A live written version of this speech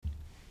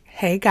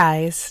Hey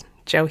guys,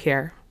 Joe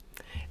here.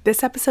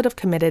 This episode of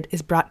Committed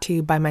is brought to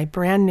you by my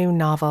brand new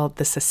novel,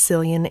 The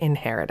Sicilian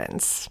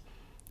Inheritance.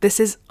 This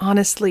is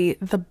honestly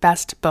the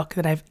best book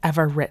that I've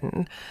ever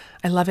written.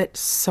 I love it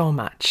so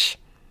much.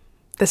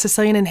 The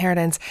Sicilian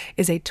Inheritance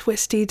is a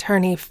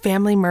twisty-turny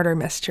family murder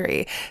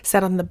mystery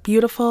set on the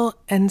beautiful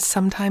and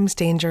sometimes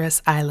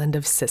dangerous island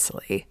of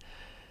Sicily.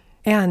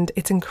 And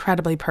it's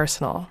incredibly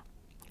personal.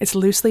 It's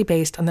loosely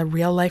based on the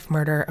real-life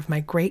murder of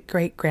my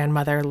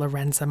great-great-grandmother,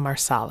 Lorenza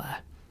Marsala.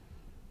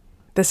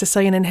 The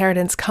Sicilian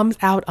Inheritance comes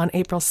out on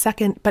April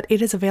 2nd, but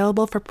it is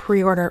available for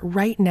pre-order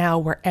right now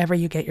wherever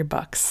you get your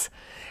books.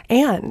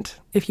 And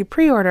if you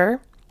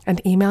pre-order and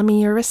email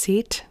me your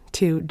receipt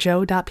to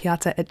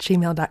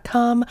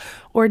joe.piazza@gmail.com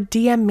or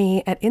DM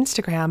me at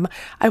Instagram,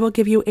 I will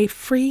give you a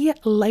free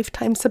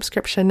lifetime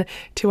subscription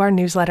to our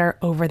newsletter,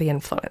 Over the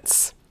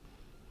Influence.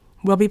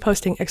 We'll be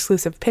posting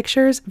exclusive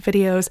pictures,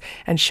 videos,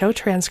 and show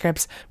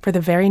transcripts for the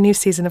very new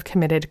season of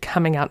Committed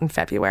coming out in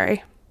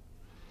February.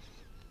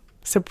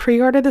 So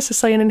pre-order The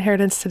Sicilian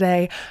Inheritance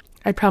today.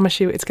 I promise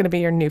you it's going to be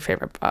your new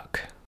favorite book.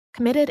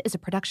 Committed is a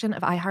production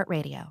of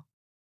iHeartRadio.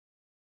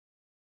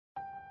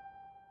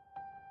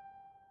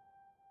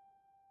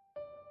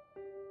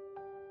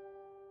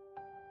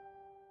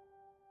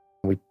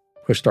 We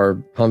pushed our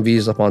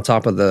Humvees up on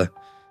top of the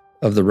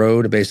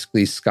road,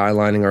 basically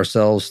skylining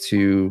ourselves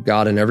to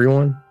God and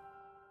everyone.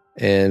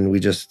 And we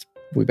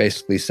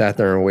basically sat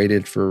there and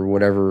waited for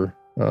whatever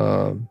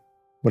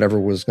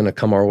was going to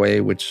come our way,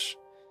 which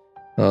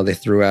they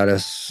threw at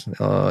us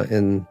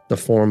in the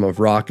form of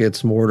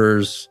rockets,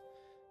 mortars,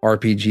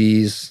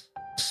 RPGs,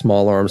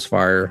 small arms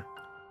fire.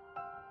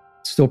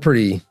 Still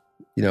pretty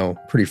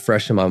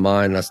fresh in my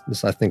mind. I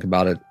think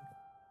about it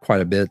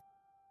quite a bit.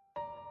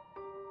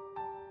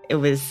 It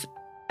was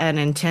an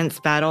intense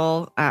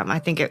battle. I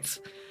think it's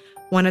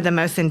one of the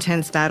most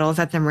intense battles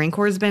that the Marine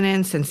Corps has been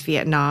in since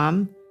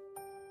Vietnam.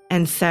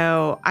 And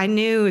so I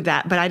knew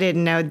that, but I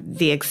didn't know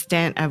the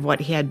extent of what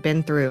he had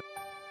been through.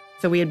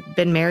 So we had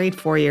been married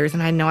 4 years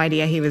and I had no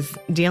idea he was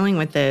dealing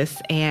with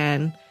this.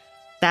 And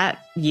that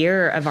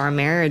year of our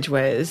marriage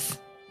was,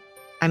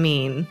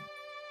 it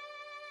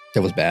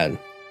was bad.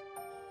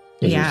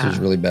 It was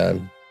really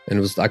bad.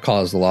 And I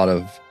caused a lot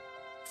of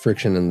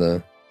friction in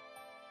the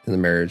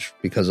marriage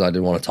because I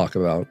didn't want to talk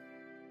about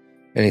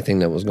anything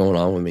that was going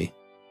on with me.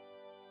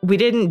 We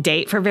didn't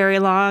date for very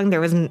long. There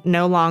was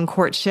no long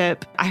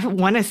courtship. I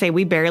want to say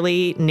we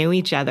barely knew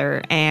each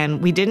other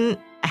and we didn't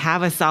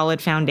have a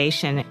solid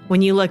foundation.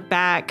 When you look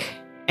back,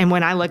 and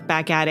when I look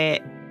back at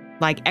it,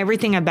 like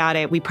everything about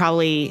it, we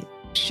probably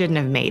shouldn't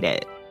have made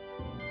it.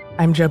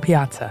 I'm Joe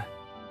Piazza.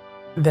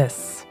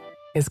 This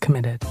is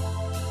Committed.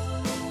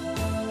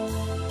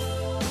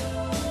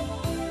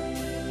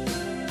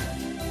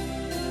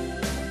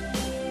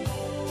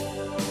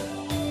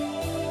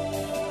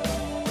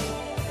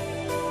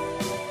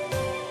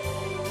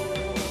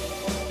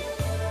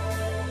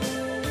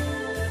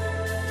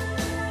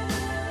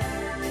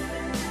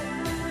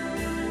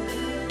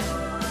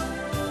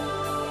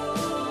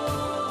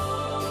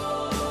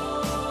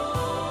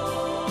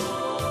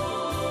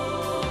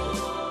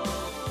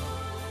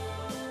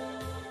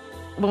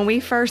 When we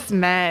first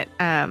met,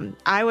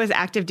 I was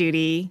active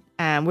duty.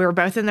 We were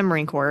both in the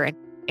Marine Corps,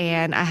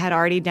 and I had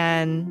already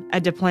done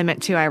a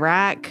deployment to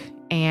Iraq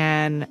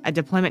and a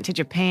deployment to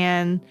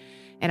Japan.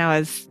 And I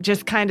was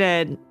just kind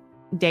of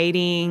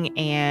dating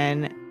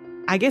and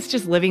I guess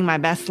just living my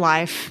best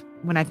life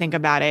when I think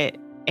about it.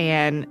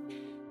 And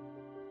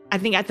I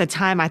think at the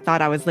time I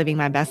thought I was living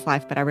my best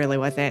life, but I really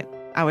wasn't.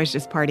 I was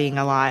just partying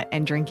a lot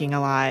and drinking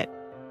a lot.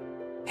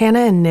 Hannah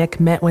and Nick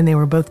met when they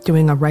were both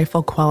doing a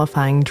rifle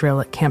qualifying drill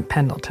at Camp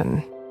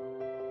Pendleton.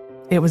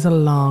 It was a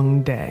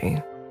long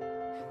day.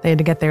 They had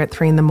to get there at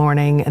 3 a.m.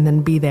 and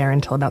then be there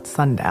until about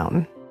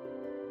sundown.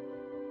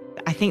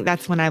 I think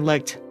that's when I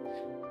looked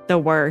the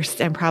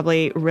worst and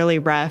probably really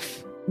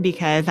rough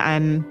because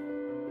I'm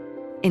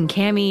in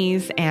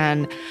camis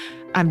and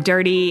I'm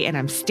dirty and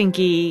I'm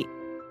stinky.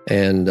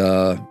 And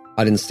I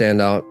didn't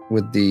stand out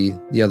with the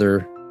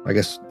other, I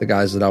guess, the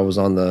guys that I was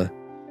on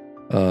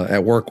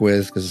at work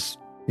with because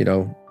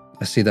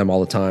I see them all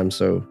the time.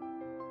 So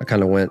I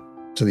kind of went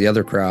to the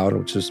other crowd,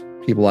 which is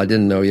people I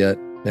didn't know yet,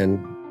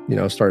 and,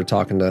 started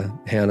talking to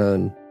Hannah,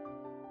 and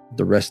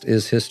the rest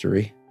is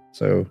history.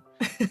 So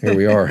here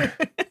we are.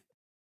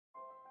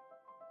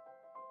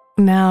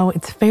 Now,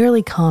 it's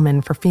fairly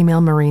common for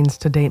female Marines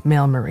to date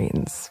male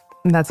Marines.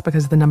 And that's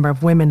because the number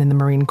of women in the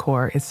Marine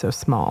Corps is so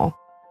small.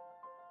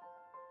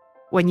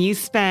 When you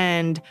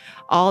spend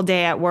all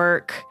day at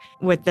work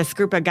with this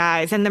group of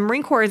guys, and the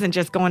Marine Corps isn't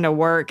just going to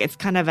work, it's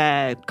kind of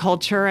a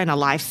culture and a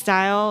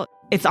lifestyle.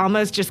 It's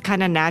almost just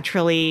kind of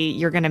naturally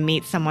you're going to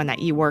meet someone that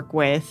you work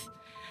with.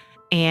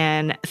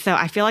 And so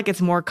I feel like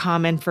it's more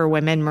common for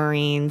women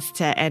Marines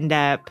to end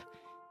up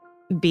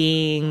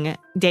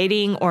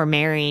dating or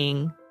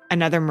marrying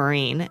another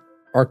Marine.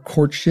 Our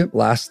courtship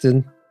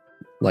lasted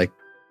like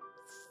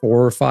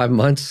 4 or 5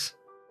 months,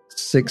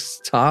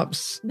 6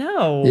 tops.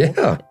 No.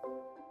 Yeah.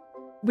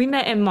 We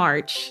met in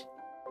March,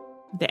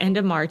 the end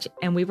of March,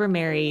 and we were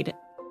married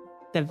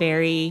the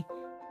very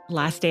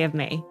last day of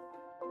May.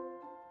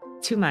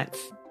 2 months.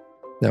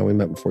 No, we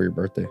met before your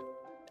birthday.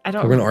 I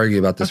don't. We're going to argue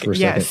about this for a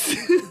second.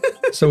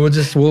 Yes. So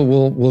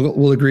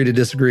we'll agree to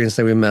disagree and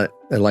say we met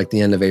at like the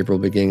end of April,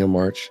 beginning of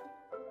March.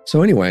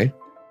 So anyway,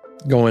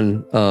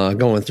 going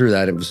through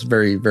that, it was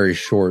very, very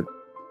short.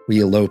 We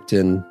eloped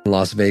in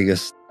Las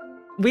Vegas.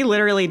 We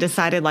literally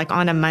decided like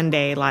on a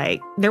Monday,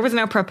 like there was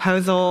no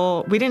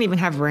proposal. We didn't even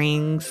have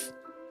rings.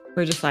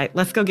 We were just like,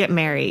 let's go get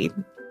married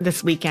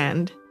this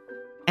weekend.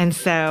 And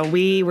so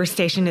we were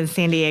stationed in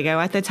San Diego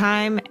at the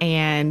time,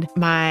 and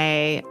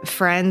my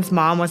friend's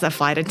mom was a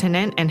flight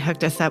attendant and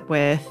hooked us up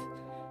with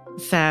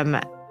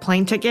some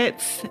plane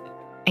tickets.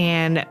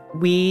 And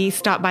we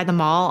stopped by the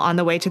mall on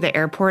the way to the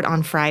airport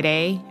on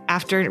Friday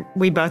after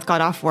we both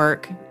got off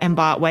work and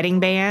bought wedding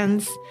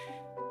bands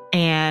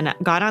and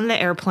got on the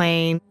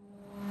airplane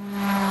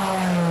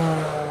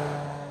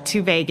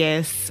to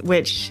Vegas,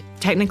 which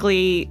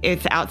technically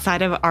it's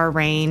outside of our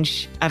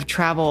range of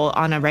travel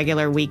on a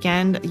regular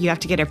weekend. You have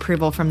to get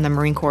approval from the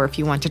Marine Corps if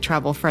you want to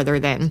travel further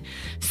than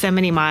so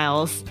many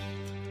miles.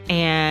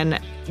 And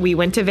we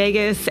went to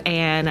Vegas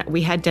and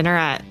we had dinner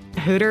at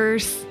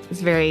Hooters. It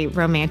was very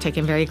romantic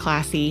and very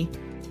classy.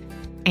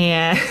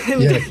 And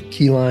yeah,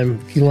 key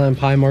lime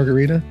pie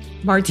margarita.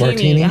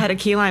 Martini. I had a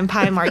key lime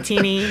pie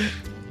martini.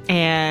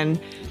 And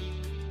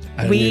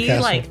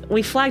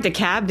we flagged a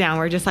cab down.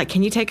 We're just like,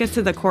 can you take us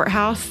to the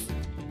courthouse?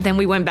 Then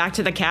we went back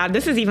to the cab.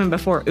 This is even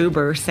before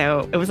Uber,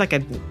 so it was like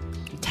a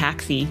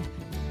taxi.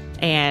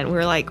 And we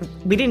were like,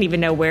 we didn't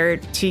even know where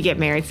to get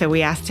married, so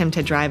we asked him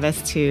to drive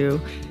us to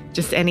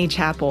just any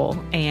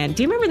chapel. And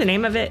do you remember the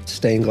name of it?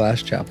 Stained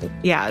Glass Chapel.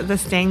 Yeah, the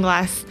Stained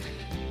Glass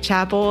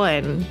Chapel.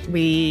 And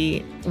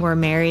we were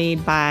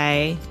married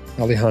by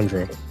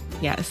Alejandro.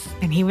 Yes.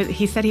 And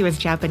he said he was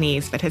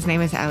Japanese, but his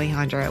name is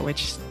Alejandro,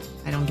 which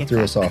I don't get Threw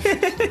that. us off.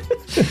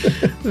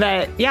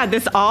 But yeah,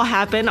 this all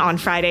happened on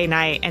Friday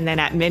night. And then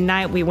at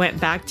midnight, we went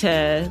back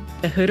to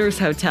the Hooters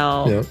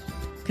Hotel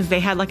because they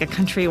had like a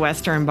country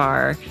western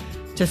bar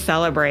to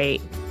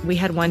celebrate. We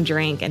had one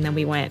drink and then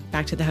we went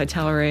back to the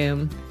hotel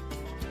room,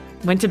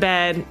 went to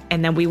bed,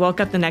 and then we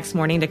woke up the next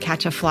morning to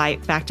catch a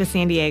flight back to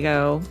San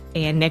Diego,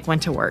 and Nick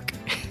went to work.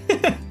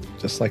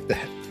 Just like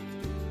that.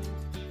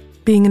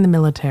 Being in the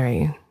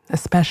military,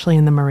 especially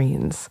in the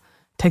Marines,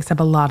 takes up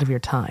a lot of your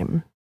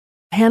time.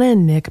 Hannah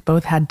and Nick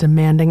both had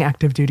demanding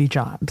active duty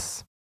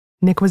jobs.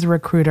 Nick was a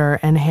recruiter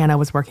and Hannah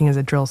was working as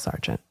a drill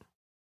sergeant.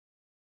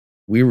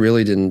 We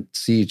really didn't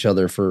see each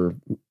other for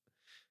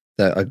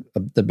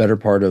the better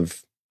part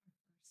of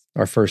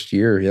our first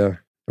year, yeah.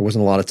 There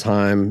wasn't a lot of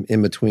time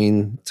in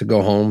between to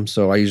go home,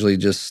 so I usually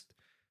just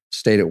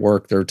stayed at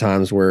work. There were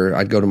times where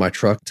I'd go to my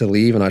truck to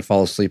leave and I'd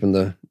fall asleep in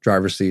the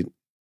driver's seat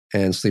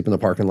and sleep in the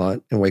parking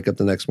lot and wake up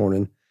the next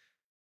morning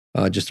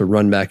just to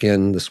run back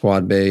in the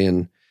squad bay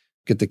and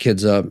get the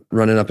kids up,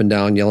 running up and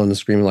down, yelling and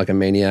screaming like a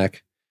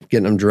maniac,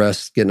 getting them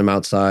dressed, getting them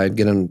outside,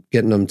 getting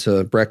them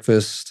to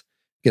breakfast,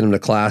 getting them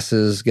to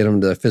classes, getting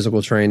them to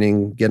physical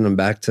training, getting them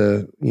back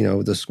to,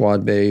 the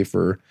squad bay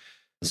for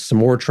some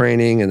more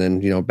training. And then,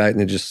 back,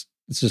 and it's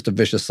just a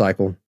vicious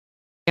cycle.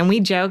 And we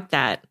joked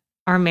that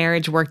our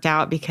marriage worked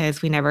out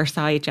because we never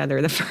saw each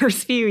other the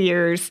first few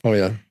years. Oh,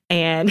 yeah.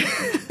 And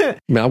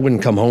I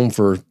wouldn't come home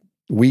for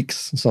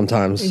weeks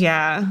sometimes.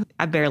 Yeah,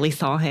 I barely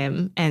saw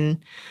him. And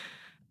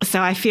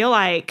so I feel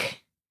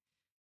like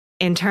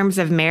in terms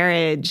of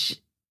marriage,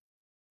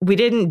 we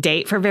didn't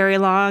date for very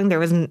long. There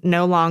was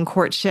no long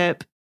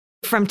courtship.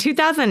 From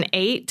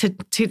 2008 to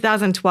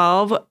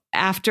 2012,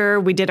 after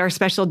we did our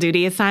special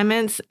duty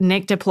assignments,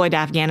 Nick deployed to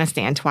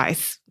Afghanistan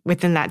twice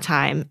within that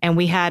time. And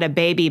we had a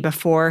baby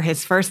before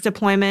his first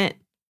deployment.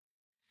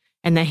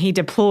 And then he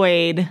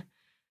deployed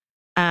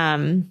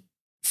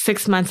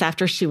 6 months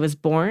after she was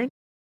born.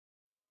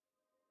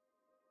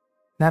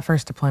 That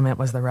first deployment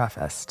was the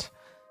roughest.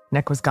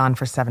 Nick was gone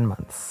for 7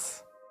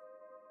 months.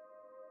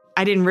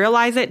 I didn't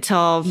realize it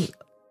till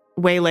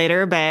way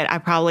later, but I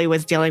probably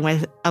was dealing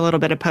with a little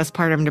bit of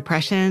postpartum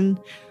depression.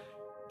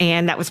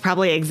 And that was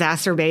probably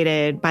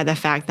exacerbated by the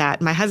fact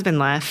that my husband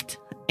left.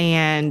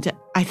 And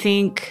I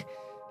think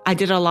I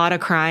did a lot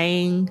of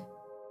crying.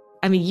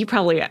 I mean,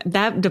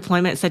 that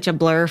deployment is such a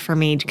blur for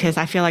me because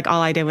I feel like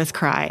all I did was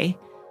cry.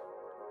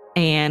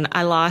 And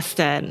I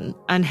lost an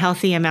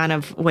unhealthy amount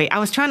of weight. I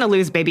was trying to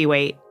lose baby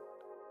weight,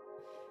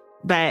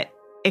 but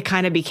it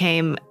kind of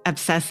became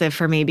obsessive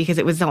for me because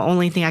it was the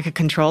only thing I could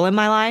control in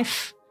my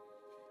life.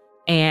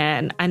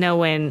 And I know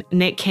when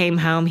Nick came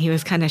home, he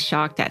was kind of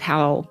shocked at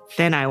how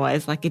thin I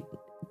was.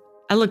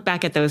 I look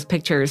back at those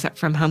pictures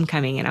from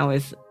homecoming and I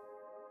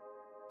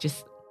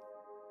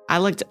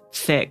looked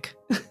sick.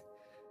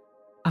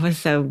 I was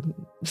so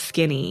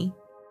skinny.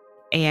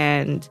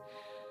 And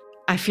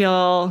I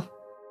feel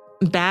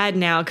bad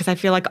now because I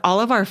feel like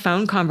all of our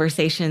phone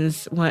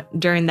conversations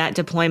during that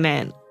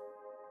deployment,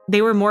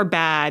 they were more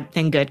bad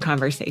than good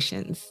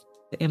conversations.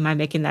 Am I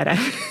making that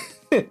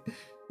up?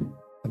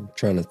 I'm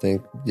trying to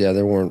think. Yeah,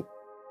 there weren't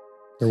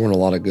a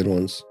lot of good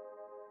ones.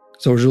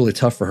 So it was really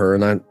tough for her.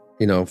 And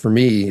for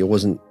me, it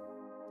wasn't,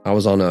 I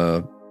was on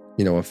a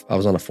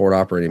forward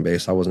operating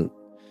base. I wasn't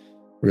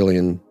really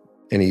in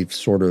any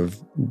sort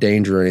of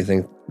danger or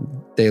anything.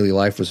 Daily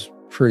life was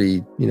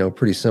pretty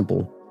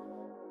simple,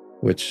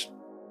 which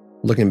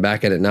looking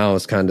back at it now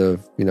is kind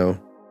of,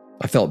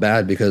 I felt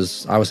bad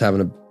because I was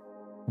having a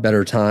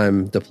better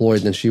time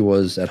deployed than she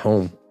was at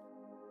home.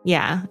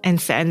 Yeah.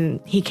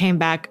 And he came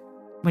back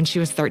when she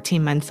was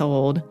 13 months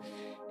old.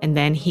 And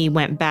then he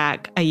went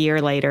back a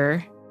year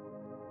later.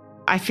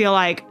 I feel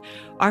like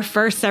our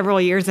first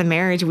several years of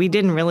marriage, we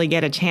didn't really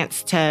get a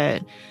chance to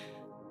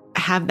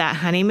have that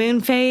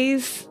honeymoon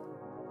phase,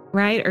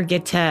 right? Or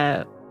get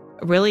to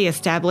really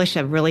establish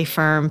a really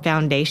firm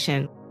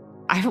foundation.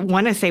 I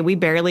want to say we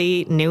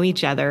barely knew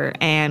each other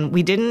and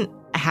we didn't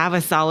have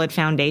a solid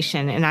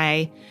foundation.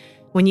 And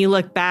when you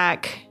look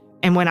back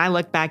and when I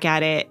look back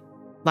at it,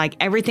 like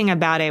everything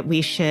about it,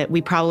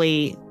 we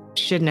probably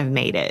shouldn't have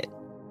made it.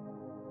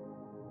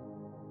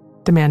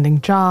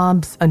 Demanding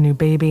jobs, a new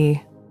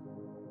baby.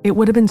 It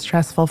would have been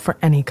stressful for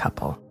any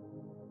couple.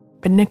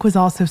 But Nick was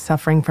also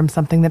suffering from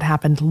something that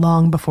happened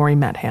long before he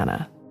met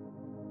Hannah.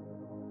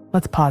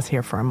 Let's pause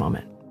here for a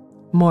moment.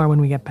 More when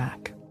we get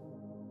back.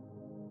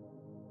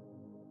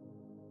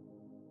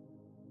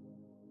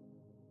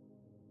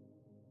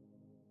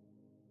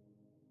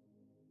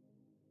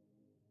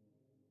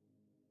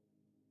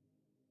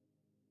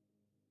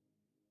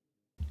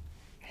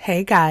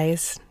 Hey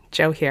guys,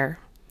 Joe here.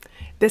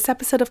 This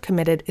episode of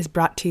Committed is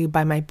brought to you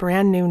by my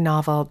brand new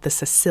novel, The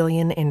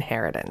Sicilian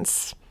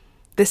Inheritance.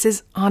 This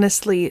is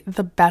honestly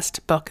the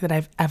best book that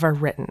I've ever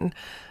written.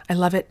 I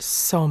love it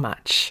so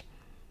much.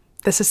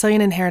 The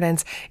Sicilian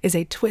Inheritance is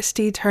a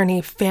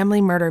twisty-turny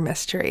family murder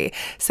mystery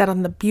set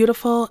on the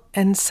beautiful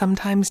and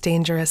sometimes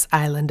dangerous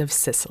island of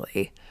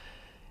Sicily.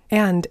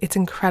 And it's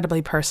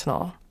incredibly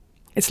personal.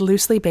 It's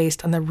loosely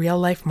based on the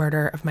real-life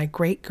murder of my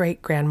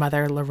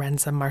great-great-grandmother,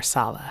 Lorenza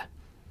Marsala.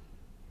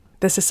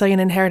 The Sicilian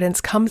Inheritance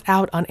comes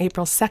out on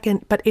April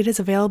 2nd, but it is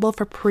available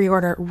for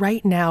pre-order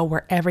right now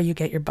wherever you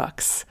get your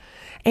books.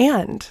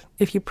 And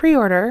if you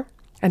pre-order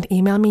and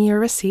email me your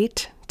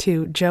receipt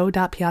to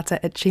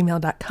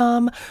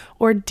joe.piazza@gmail.com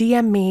or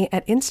DM me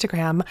at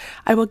Instagram,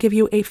 I will give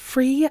you a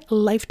free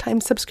lifetime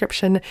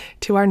subscription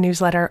to our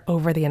newsletter,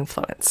 Over the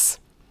Influence.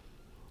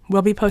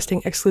 We'll be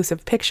posting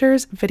exclusive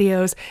pictures,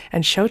 videos,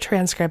 and show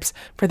transcripts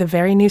for the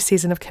very new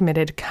season of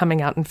Committed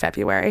coming out in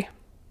February.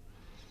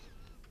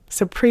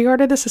 So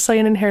pre-order The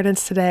Sicilian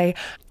Inheritance today.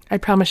 I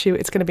promise you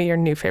it's going to be your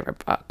new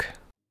favorite book.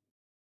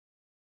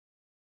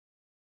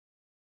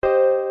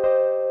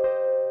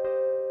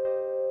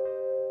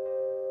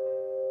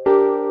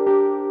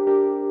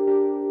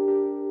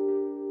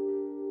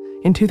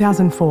 In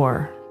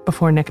 2004,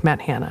 before Nick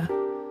met Hannah,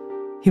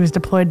 he was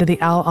deployed to the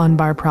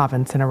Al-Anbar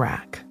province in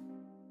Iraq.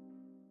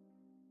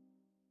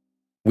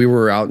 We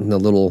were out in a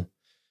little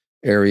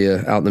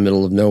area out in the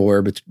middle of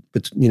nowhere, but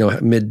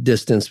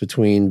mid-distance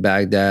between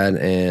Baghdad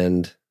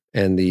and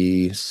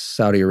the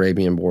Saudi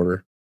Arabian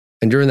border.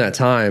 And during that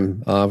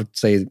time, I would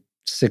say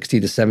 60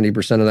 to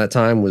 70% of that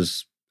time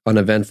was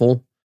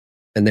uneventful.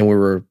 And then we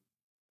were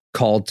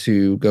called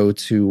to go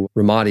to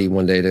Ramadi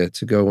one day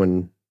to go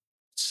and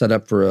set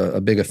up for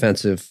a big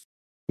offensive.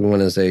 We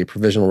went as a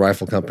provisional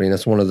rifle company. And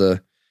that's one of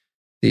the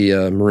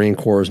Marine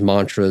Corps'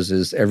 mantras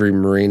is every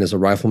Marine is a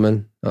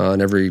rifleman,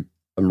 and every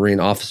Marine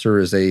officer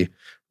is a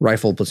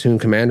rifle platoon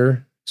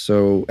commander.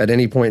 So at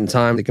any point in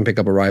time, they can pick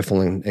up a rifle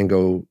and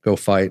go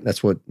fight.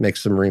 That's what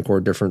makes the Marine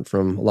Corps different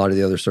from a lot of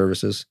the other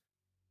services.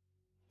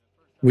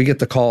 We get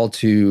the call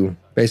to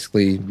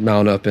basically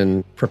mount up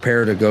and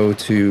prepare to go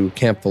to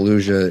Camp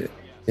Fallujah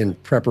in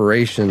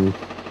preparation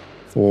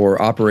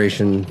for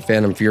Operation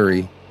Phantom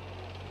Fury.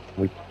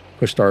 We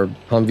pushed our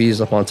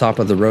Humvees up on top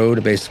of the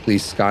road, basically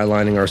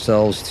skylining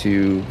ourselves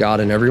to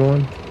God and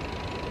everyone.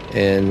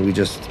 And we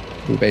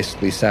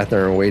basically sat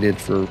there and waited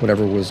for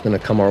whatever was going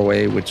to come our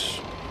way,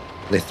 which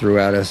they threw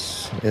at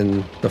us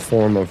in the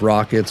form of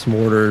rockets,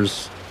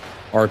 mortars,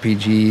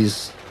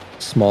 RPGs,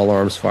 small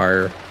arms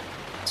fire.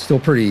 It's still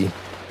pretty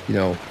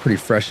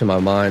fresh in my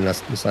mind. I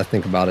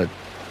think about it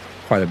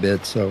quite a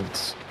bit. So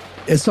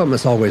it's something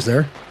that's always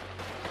there.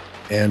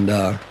 And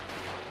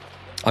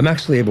I'm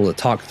actually able to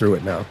talk through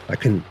it now. I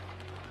couldn't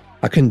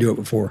do it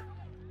before.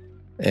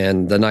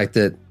 And the night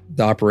that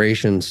the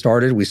operation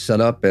started, we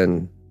set up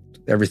and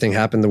everything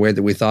happened the way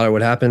that we thought it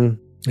would happen.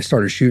 They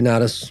started shooting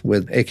at us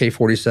with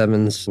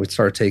AK-47s. We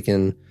started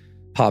taking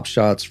pop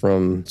shots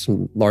from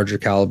some larger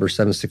caliber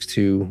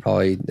 7.62,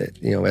 probably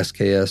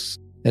SKS.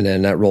 And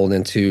then that rolled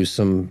into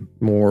some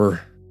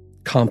more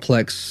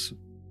complex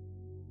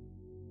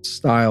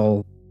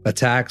style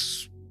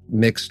attacks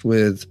mixed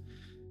with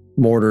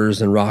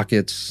mortars and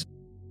rockets.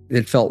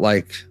 It felt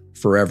like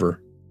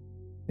forever.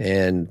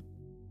 And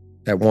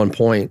at one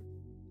point,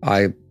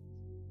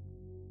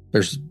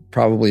 there's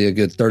probably a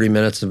good 30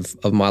 minutes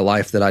of my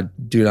life that I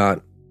do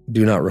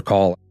not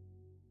recall.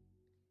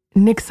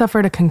 Nick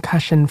suffered a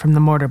concussion from the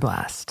mortar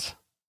blast,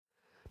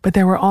 but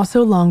there were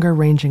also longer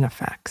ranging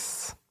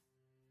effects.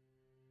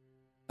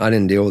 I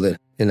didn't deal with it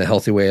in a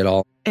healthy way at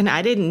all. And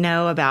I didn't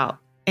know about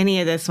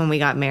any of this when we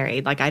got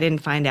married. Like, I didn't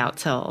find out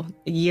till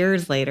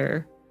years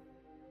later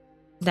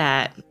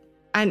that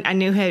I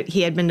knew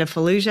he had been to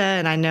Fallujah,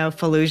 and I know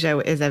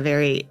Fallujah is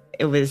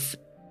it was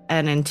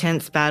an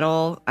intense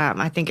battle.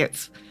 I think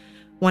it's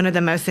one of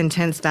the most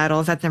intense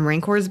battles that the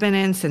Marine Corps has been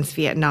in since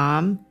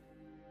Vietnam.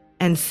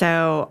 And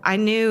so I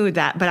knew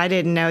that, but I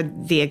didn't know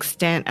the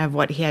extent of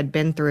what he had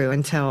been through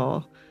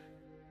until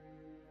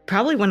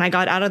probably when I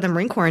got out of the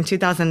Marine Corps in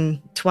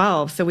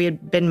 2012. So we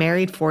had been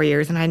married 4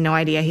 years, and I had no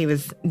idea he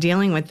was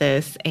dealing with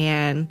this.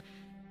 And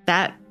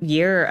that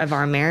year of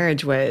our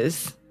marriage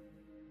was,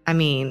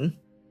 it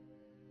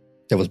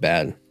was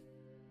bad.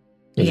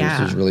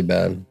 It was really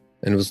bad.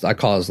 And I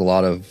caused a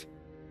lot of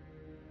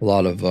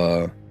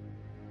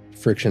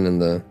friction in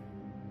the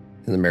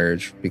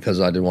marriage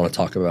because I didn't want to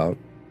talk about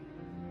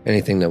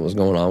anything that was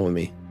going on with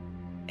me.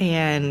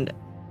 And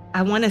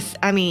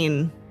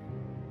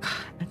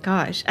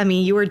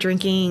you were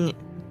drinking.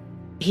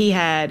 He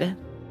had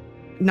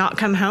not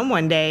come home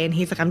one day, and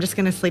he's like, I'm just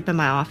going to sleep in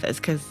my office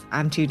because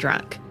I'm too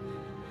drunk.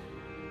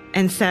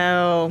 And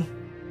so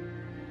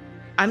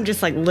I'm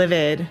just like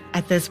livid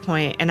at this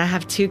point. And I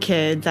have 2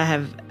 kids. I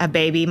have a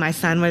baby. My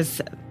son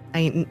was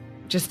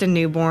just a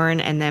newborn,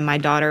 and then my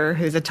daughter,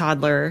 who's a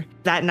toddler.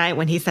 That night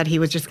when he said he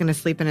was just going to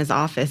sleep in his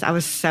office, I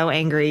was so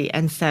angry.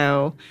 And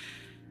so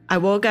I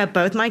woke up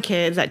both my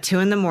kids at 2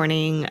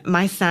 a.m.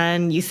 My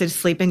son used to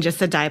sleep in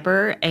just a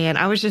diaper, and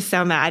I was just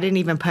so mad. I didn't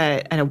even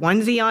put a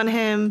onesie on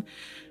him.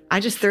 I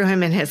just threw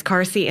him in his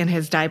car seat in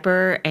his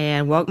diaper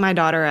and woke my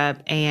daughter up.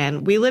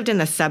 And we lived in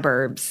the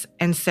suburbs,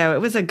 and so it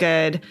was a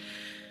good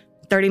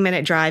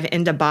 30-minute drive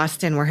into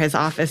Boston where his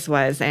office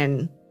was,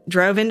 and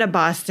drove into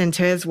Boston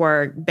to his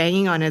work,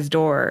 banging on his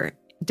door,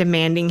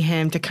 demanding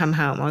him to come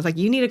home. I was like,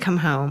 you need to come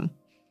home,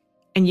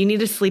 and you need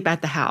to sleep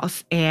at the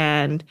house.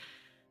 And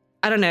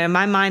I don't know, in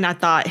my mind, I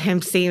thought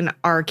him seeing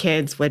our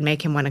kids would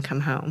make him want to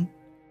come home.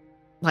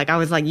 Like, I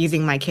was like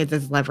using my kids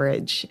as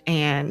leverage.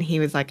 And he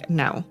was like,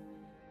 no.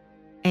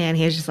 And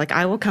he was just like,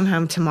 I will come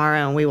home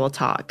tomorrow and we will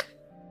talk.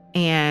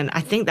 And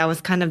I think that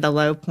was kind of the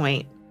low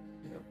point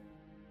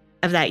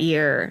of that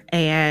year.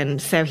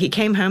 And so he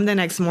came home the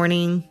next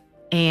morning,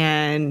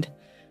 and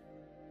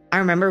I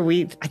remember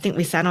I think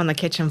we sat on the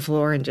kitchen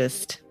floor and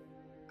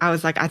I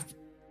was like, I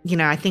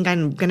think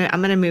I'm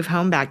gonna move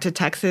home back to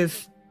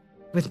Texas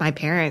with my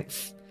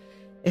parents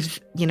if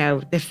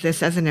this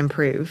doesn't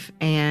improve.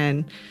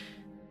 And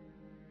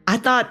I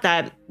thought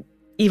that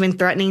even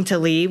threatening to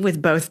leave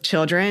with both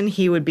children,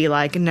 he would be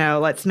like, no,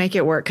 let's make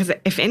it work. Because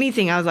if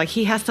anything, I was like,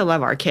 he has to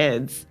love our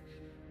kids.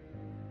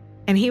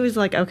 And he was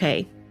like,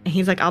 okay. And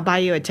he's like, I'll buy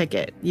you a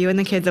ticket. You and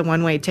the kids a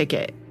one-way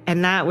ticket.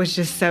 And that was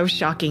just so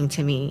shocking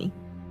to me.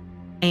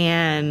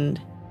 And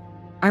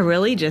I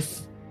really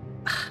just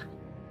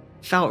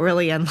felt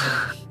really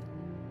unloved.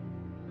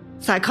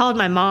 So I called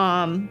my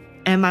mom,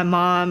 and my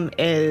mom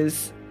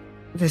is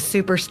the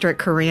super strict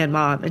Korean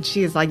mom. And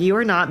she is like, you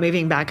are not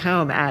moving back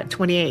home at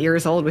 28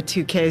 years old with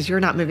 2 kids. You're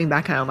not moving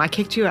back home. I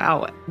kicked you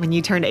out when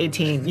you turned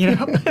 18,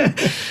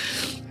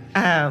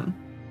 And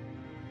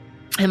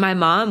my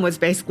mom was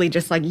basically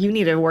just like, you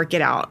need to work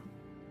it out.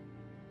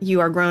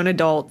 You are grown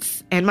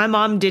adults. And my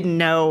mom didn't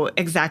know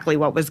exactly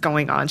what was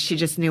going on. She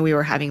just knew we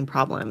were having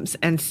problems.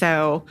 And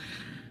so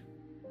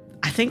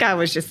I think I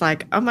was just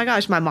like, oh my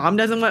gosh, my mom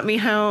doesn't want me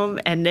home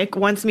and Nick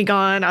wants me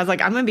gone. I was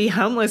like, I'm going to be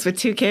homeless with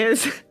 2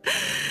 kids.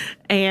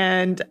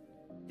 And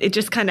it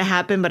just kind of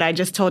happened. But I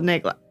just told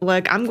Nick,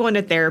 look, I'm going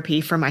to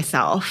therapy for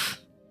myself.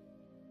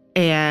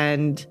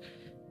 And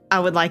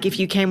I would like if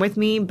you came with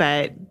me,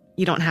 but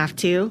you don't have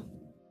to.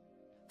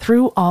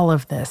 Through all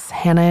of this,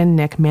 Hannah and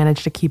Nick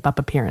managed to keep up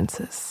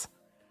appearances.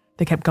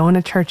 They kept going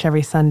to church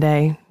every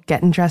Sunday,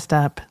 getting dressed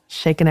up,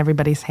 shaking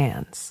everybody's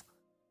hands.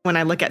 When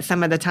I look at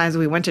some of the times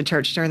we went to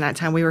church during that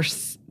time, we were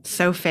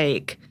so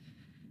fake,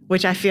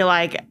 which I feel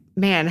like,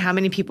 man, how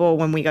many people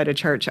when we go to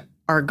church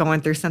are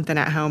going through something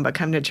at home but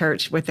come to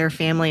church with their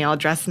family all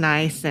dressed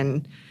nice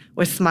and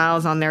with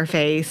smiles on their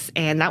face.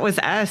 And that was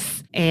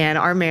us. And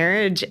our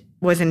marriage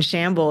was in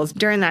shambles.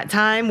 During that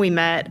time, we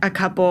met a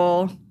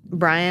couple,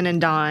 Brian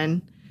and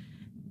Dawn,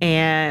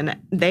 and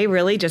they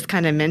really just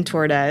kind of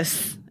mentored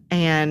us.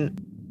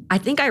 And I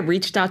think I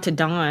reached out to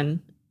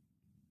Dawn.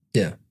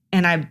 Yeah.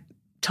 And I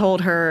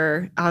told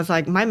her, I was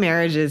like, my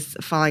marriage is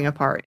falling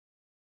apart.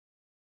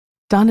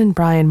 Dawn and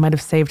Brian might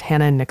have saved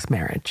Hannah and Nick's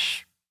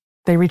marriage.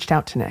 They reached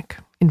out to Nick,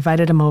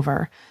 invited him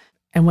over.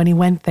 And when he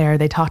went there,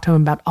 they talked to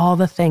him about all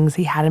the things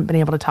he hadn't been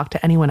able to talk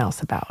to anyone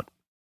else about.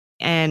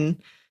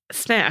 And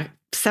spent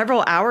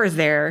several hours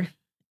there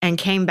and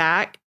came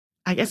back,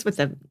 I guess, with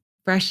a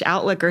fresh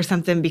outlook or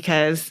something,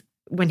 because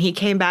when he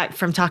came back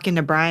from talking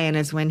to Brian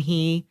is when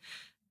he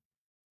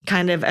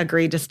kind of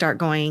agreed to start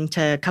going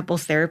to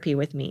couples therapy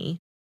with me.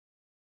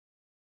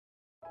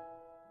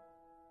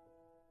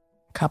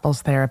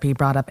 Couples therapy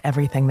brought up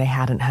everything they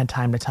hadn't had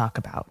time to talk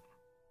about.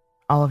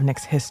 All of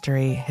Nick's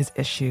history, his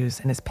issues,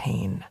 and his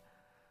pain.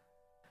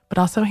 But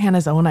also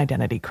Hannah's own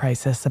identity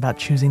crisis about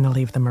choosing to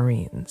leave the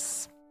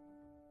Marines.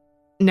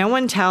 No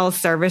one tells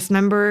service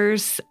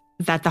members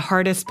that the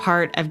hardest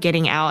part of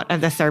getting out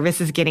of the service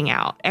is getting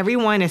out.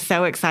 Everyone is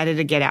so excited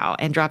to get out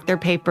and drop their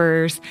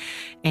papers.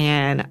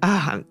 And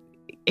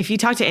if you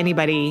talk to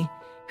anybody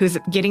who's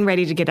getting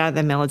ready to get out of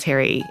the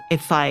military,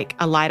 it's like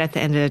a light at the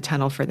end of the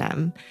tunnel for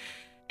them.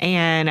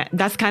 And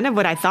that's kind of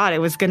what I thought. It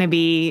was going to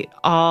be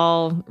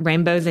all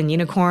rainbows and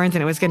unicorns,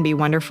 and it was going to be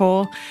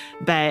wonderful.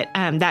 But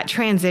that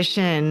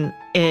transition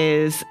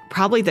is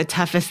probably the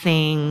toughest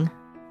thing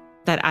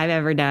that I've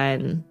ever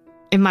done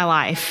in my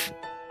life,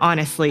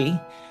 honestly.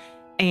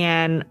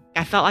 And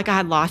I felt like I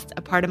had lost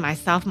a part of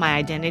myself, my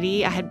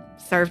identity. I had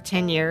served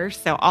 10 years,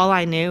 so all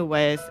I knew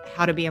was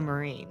how to be a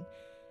Marine.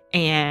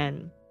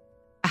 And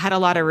I had a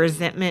lot of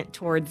resentment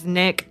towards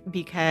Nick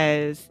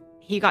because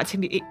he got to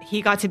be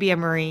a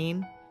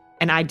Marine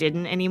and I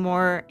didn't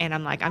anymore. And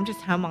I'm like, I'm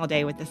just home all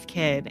day with this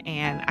kid.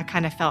 And I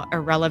kind of felt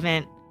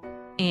irrelevant.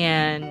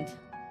 And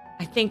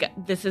I think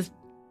this is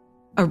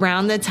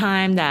around the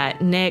time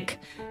that Nick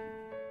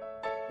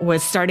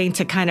was starting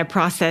to kind of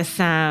process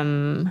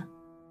some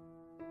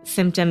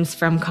symptoms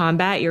from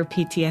combat, your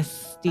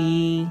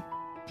PTSD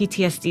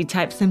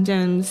type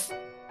symptoms.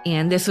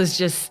 And this was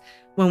just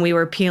when we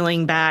were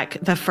peeling back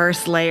the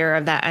first layer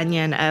of that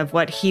onion of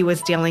what he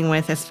was dealing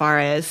with as far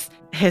as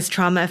his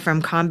trauma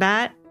from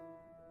combat.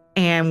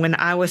 And when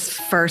I was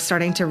first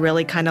starting to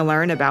really kind of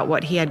learn about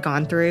what he had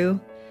gone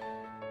through.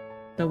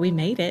 But we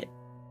made it.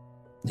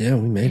 Yeah,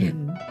 we made it.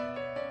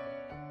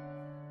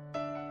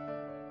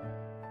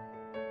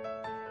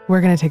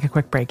 We're going to take a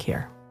quick break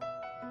here.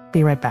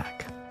 Be right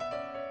back.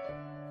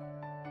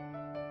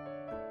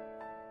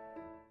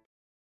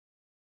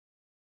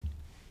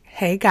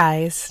 Hey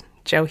guys,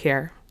 Jo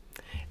here.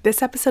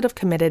 This episode of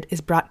Committed is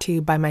brought to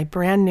you by my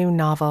brand new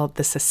novel,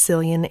 The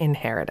Sicilian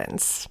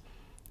Inheritance.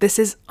 This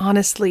is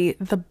honestly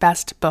the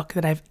best book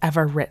that I've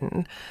ever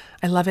written.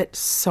 I love it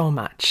so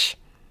much.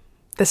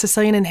 The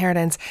Sicilian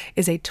Inheritance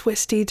is a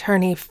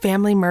twisty-turny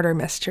family murder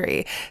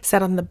mystery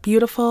set on the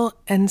beautiful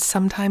and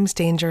sometimes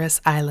dangerous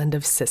island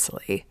of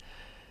Sicily.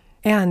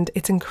 And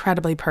it's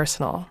incredibly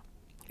personal.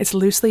 It's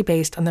loosely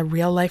based on the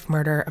real-life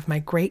murder of my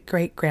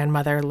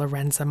great-great-grandmother,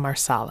 Lorenza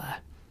Marsala.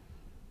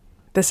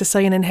 The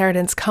Sicilian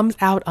Inheritance comes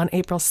out on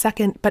April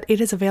 2nd, but it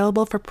is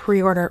available for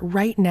pre-order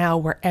right now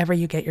wherever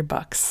you get your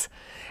books.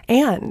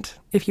 And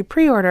if you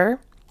pre-order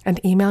and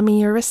email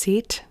me your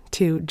receipt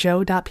to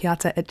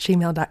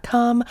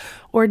jo.piazza@gmail.com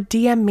or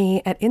DM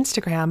me at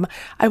Instagram,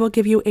 I will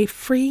give you a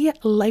free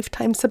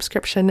lifetime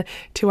subscription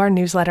to our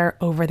newsletter,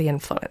 Over the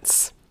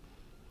Influence.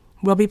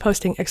 We'll be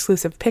posting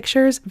exclusive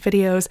pictures,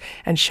 videos,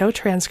 and show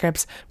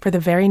transcripts for the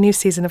very new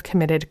season of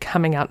Committed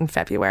coming out in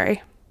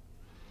February.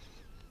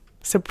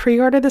 So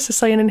pre-order The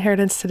Sicilian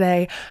Inheritance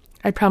today.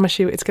 I promise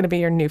you it's going to be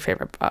your new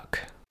favorite book.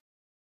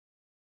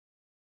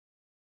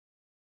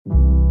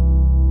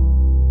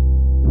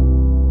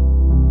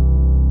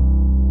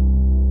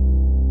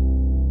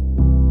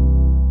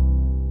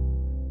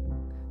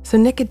 So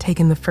Nick had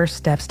taken the first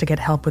steps to get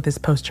help with his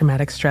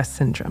post-traumatic stress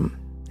syndrome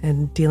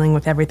and dealing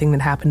with everything that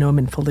happened to him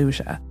in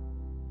Fallujah.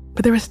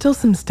 But there was still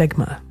some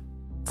stigma,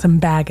 some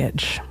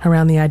baggage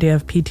around the idea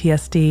of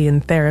PTSD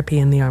and therapy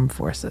in the armed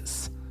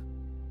forces.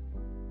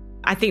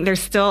 I think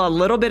there's still a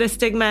little bit of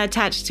stigma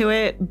attached to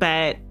it,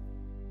 but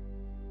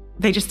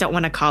they just don't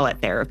want to call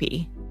it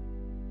therapy,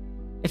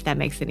 if that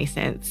makes any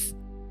sense.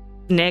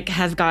 Nick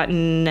has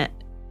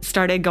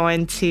started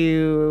going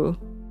to,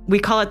 we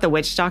call it the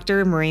witch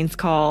doctor,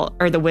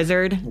 or the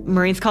wizard.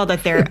 Marines call it a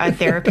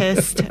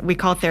therapist. We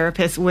call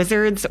therapists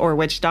wizards or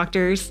witch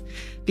doctors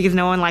because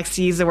no one likes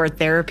to use the word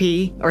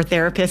therapy or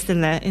therapist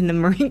in the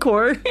Marine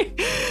Corps.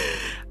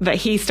 But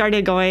he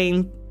started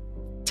going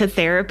to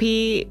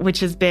therapy, which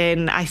has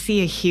been, I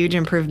see a huge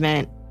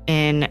improvement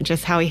in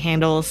just how he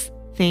handles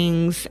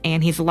things.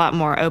 And he's a lot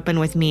more open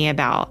with me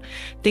about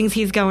things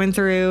he's going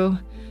through.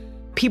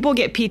 People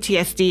get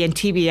PTSD and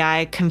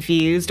TBI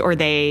confused, or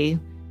they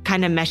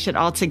kind of mesh it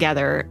all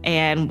together.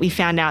 And we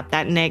found out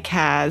that Nick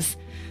has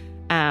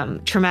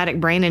traumatic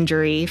brain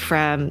injury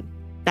from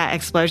that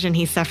explosion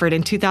he suffered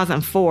in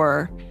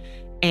 2004.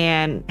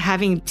 And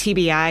having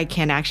TBI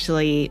can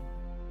actually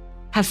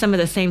have some of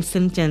the same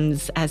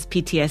symptoms as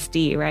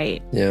PTSD,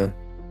 right? Yeah.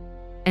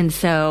 And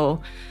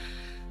so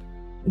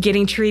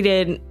getting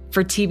treated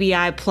for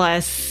TBI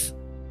plus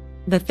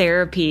the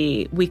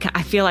therapy,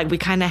 I feel like we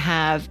kind of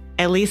have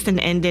at least an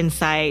end in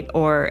sight,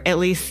 or at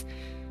least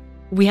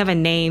we have a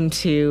name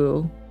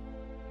to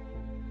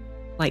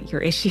like your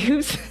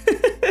issues.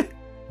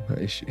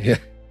 Yeah.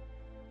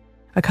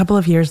 A couple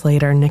of years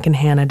later, Nick and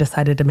Hannah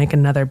decided to make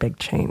another big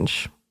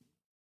change.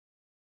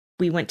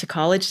 We went to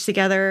college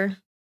together.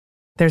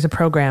 There's a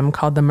program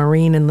called the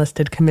Marine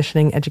Enlisted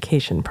Commissioning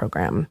Education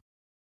Program.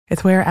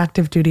 It's where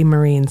active duty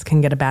Marines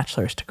can get a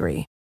bachelor's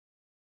degree.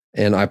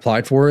 And I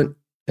applied for it.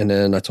 And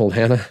then I told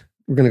Hannah,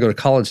 we're going to go to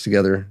college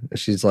together. And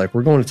she's like,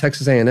 we're going to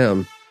Texas A&M.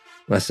 And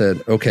I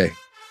said, okay,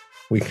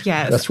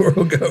 that's where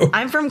we'll go.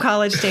 I'm from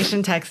College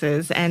Station,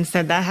 Texas. And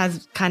so that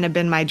has kind of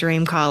been my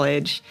dream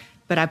college.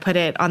 But I put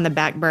it on the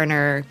back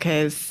burner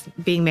because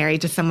being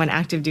married to someone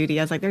active duty,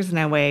 I was like, there's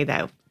no way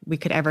that we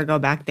could ever go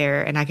back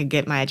there and I could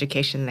get my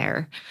education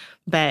there.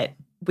 But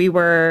we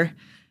were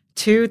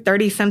two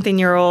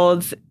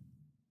 30-something-year-olds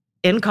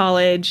in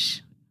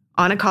college,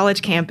 on a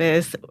college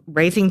campus,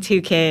 raising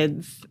two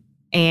kids,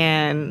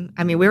 And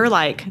I mean, we were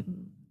like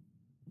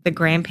the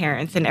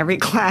grandparents in every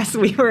class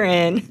we were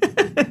in.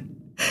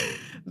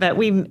 But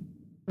we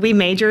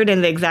majored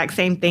in the exact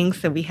same things,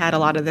 so we had a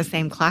lot of the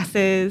same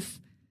classes.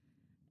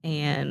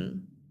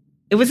 And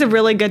it was a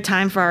really good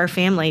time for our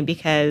family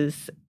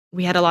because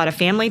we had a lot of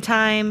family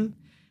time.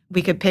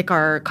 We could pick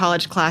our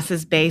college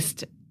classes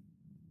based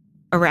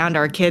around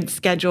our kids'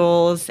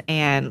 schedules,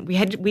 and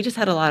we just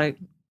had a lot of.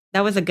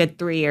 That was a good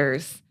 3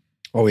 years.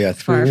 Oh yeah,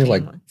 3 years,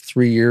 like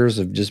 3 years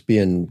of just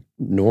being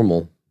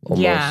normal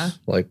almost. Yeah.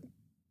 Like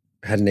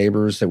had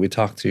neighbors that we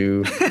talked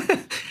to.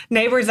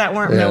 Neighbors that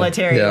weren't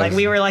military. Yeah. Like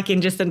we were like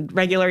in just a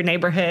regular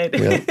neighborhood.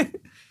 Yeah.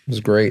 It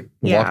was great.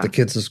 Walk the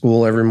kids to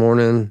school every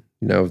morning,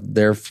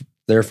 there for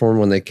them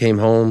when they came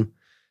home.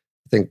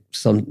 I think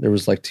there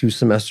was like 2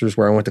 semesters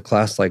where I went to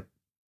class like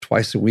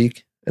twice a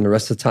week, and the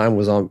rest of the time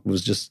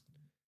was just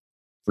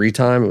free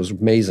time. It was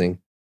amazing.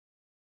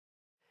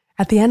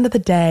 At the end of the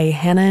day,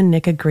 Hannah and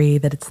Nick agree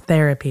that it's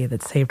therapy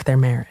that saved their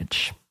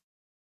marriage.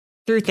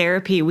 Through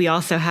therapy, we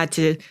also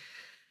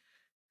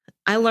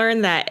I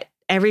learned that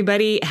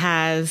everybody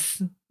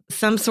has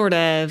some sort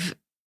of,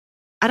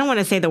 I don't want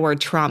to say the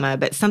word trauma,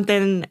 but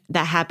something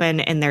that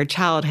happened in their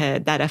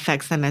childhood that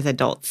affects them as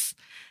adults.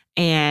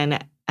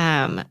 And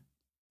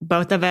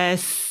both of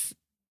us,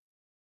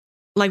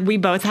 like we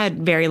both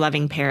had very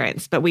loving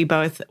parents, but we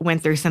both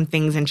went through some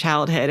things in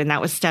childhood. And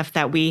that was stuff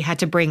that we had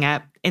to bring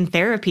up in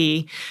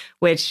therapy,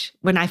 which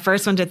when I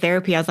first went to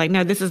therapy, I was like,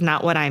 no, this is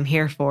not what I'm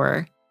here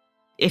for.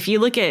 If you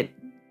look at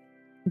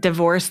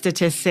divorce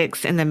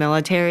statistics in the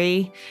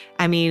military,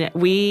 I mean,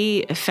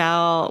 we're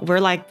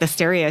like the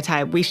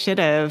stereotype. We should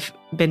have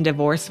been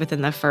divorced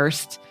within the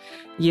first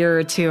year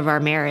or 2 of our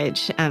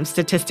marriage,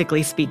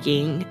 statistically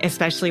speaking,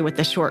 especially with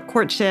the short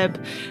courtship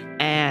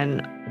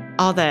and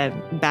all the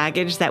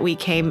baggage that we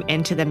came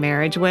into the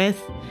marriage with.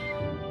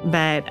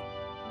 But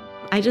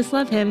I just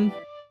love him.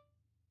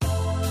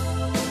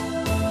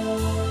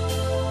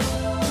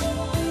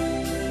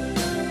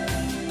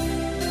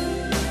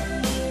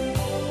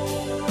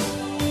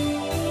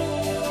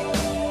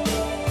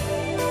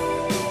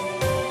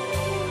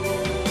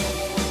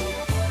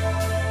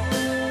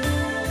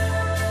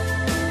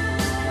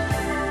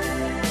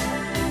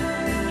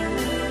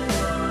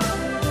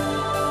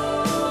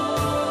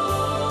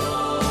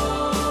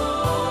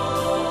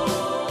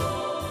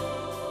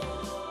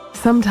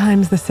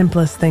 Sometimes the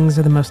simplest things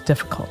are the most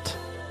difficult,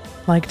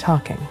 like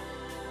talking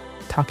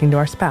to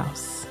our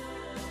spouse.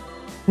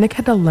 Nick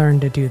had to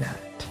learn to do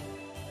that.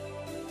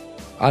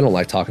 I don't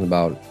like talking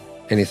about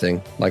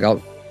anything. Like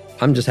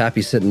I'm just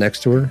happy sitting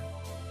next to her.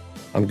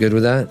 I'm good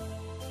with that.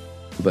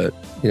 But,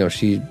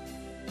 she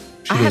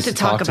I had to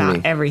talk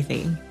about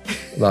everything.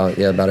 About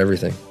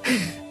everything.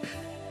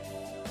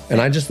 And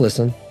I just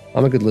listen.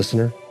 I'm a good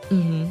listener.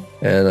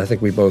 Mm-hmm. And I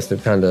think we both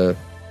have kind of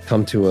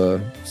come to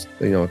a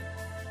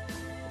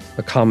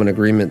common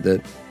agreement that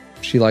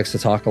she likes to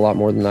talk a lot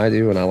more than I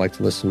do, and I like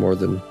to listen more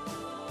than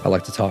I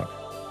like to talk.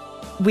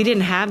 We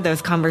didn't have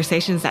those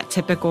conversations that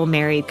typical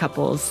married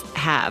couples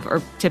have,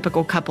 or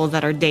typical couples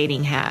that are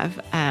dating have,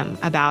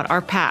 about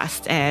our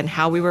past and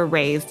how we were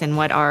raised and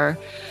what our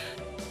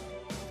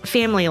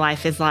family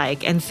life is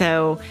like. And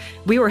so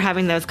we were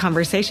having those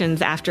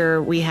conversations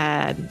after we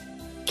had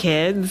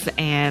kids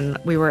and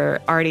we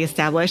were already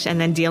established, and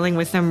then dealing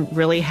with some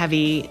really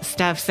heavy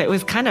stuff. So it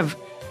was kind of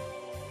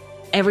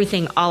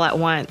everything all at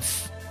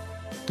once.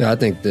 Yeah, I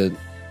think that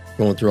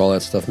going through all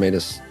that stuff made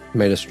us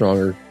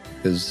stronger,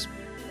 because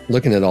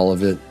looking at all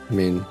of it, I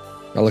mean,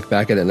 I look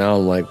back at it now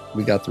and I'm like,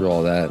 we got through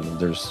all that,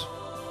 and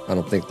I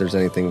don't think there's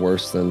anything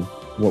worse than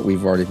what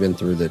we've already been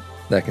through that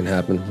can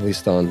happen, at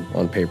least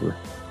on paper.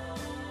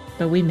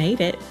 But we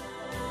made it.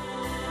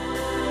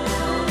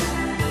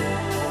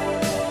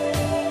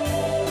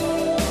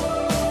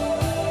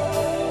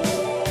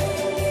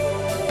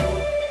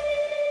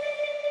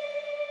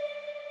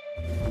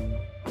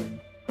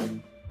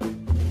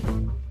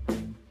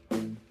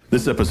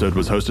 This episode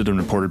was hosted and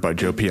reported by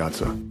Joe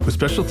Piazza, with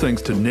special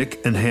thanks to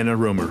Nick and Hannah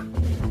Romer.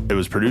 It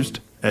was produced,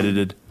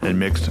 edited, and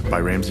mixed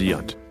by Ramsey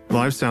Yunt.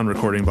 Live sound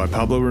recording by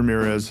Pablo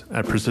Ramirez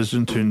at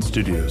Precision Tune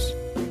Studios.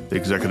 The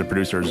executive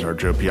producers are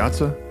Joe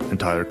Piazza and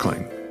Tyler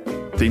Kling.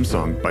 Theme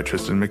song by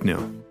Tristan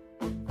McNeil.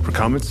 For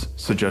comments,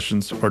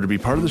 suggestions, or to be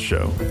part of the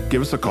show,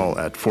 give us a call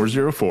at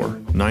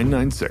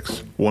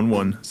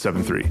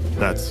 404-996-1173.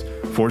 That's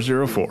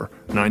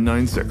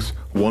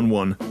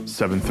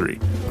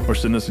 404-996-1173. Or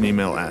send us an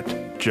email at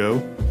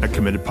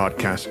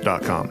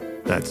joe@committedpodcast.com.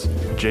 That's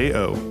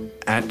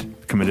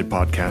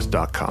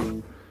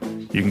JO@committedpodcast.com.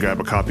 You can grab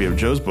a copy of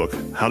Joe's book,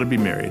 How to Be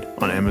Married,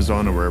 on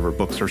Amazon or wherever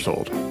books are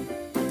sold.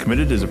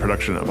 Committed is a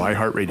production of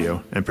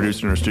iHeartRadio and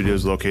produced in our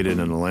studios located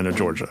in Atlanta,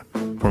 Georgia.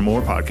 For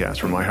more podcasts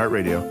from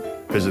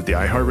iHeartRadio, visit the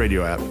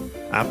iHeartRadio app,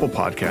 Apple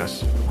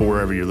Podcasts, or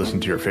wherever you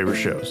listen to your favorite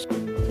shows.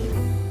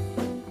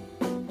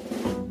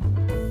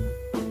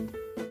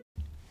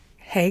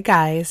 Hey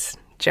guys,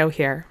 Joe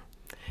here.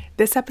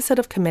 This episode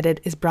of Committed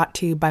is brought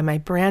to you by my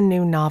brand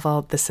new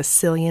novel, The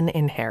Sicilian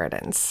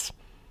Inheritance.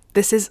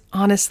 This is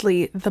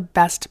honestly the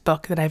best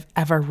book that I've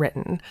ever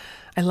written.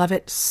 I love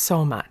it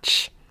so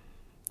much.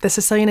 The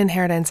Sicilian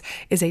Inheritance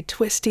is a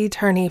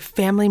twisty-turny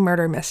family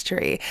murder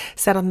mystery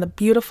set on the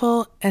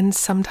beautiful and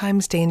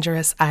sometimes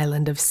dangerous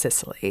island of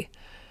Sicily.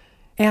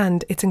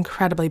 And it's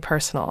incredibly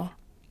personal.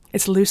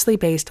 It's loosely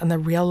based on the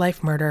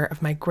real-life murder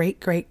of my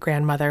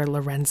great-great-grandmother,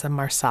 Lorenza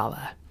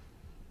Marsala.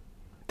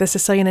 The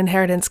Sicilian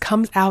Inheritance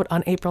comes out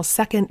on April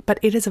 2nd, but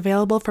it is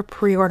available for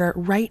pre-order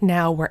right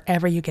now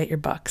wherever you get your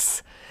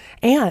books.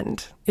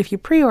 And if you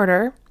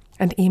pre-order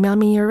and email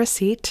me your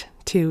receipt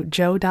to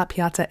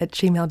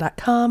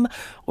joe.piazza@gmail.com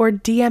or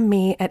DM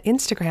me at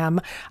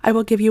Instagram, I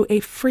will give you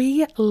a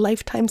free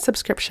lifetime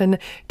subscription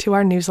to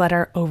our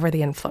newsletter, Over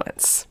the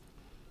Influence.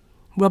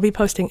 We'll be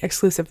posting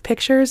exclusive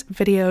pictures,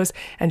 videos,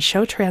 and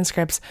show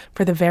transcripts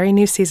for the very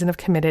new season of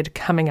Committed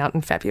coming out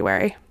in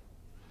February.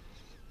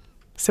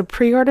 So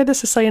pre-order The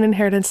Sicilian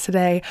Inheritance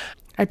today.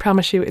 I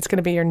promise you it's going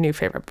to be your new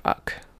favorite book.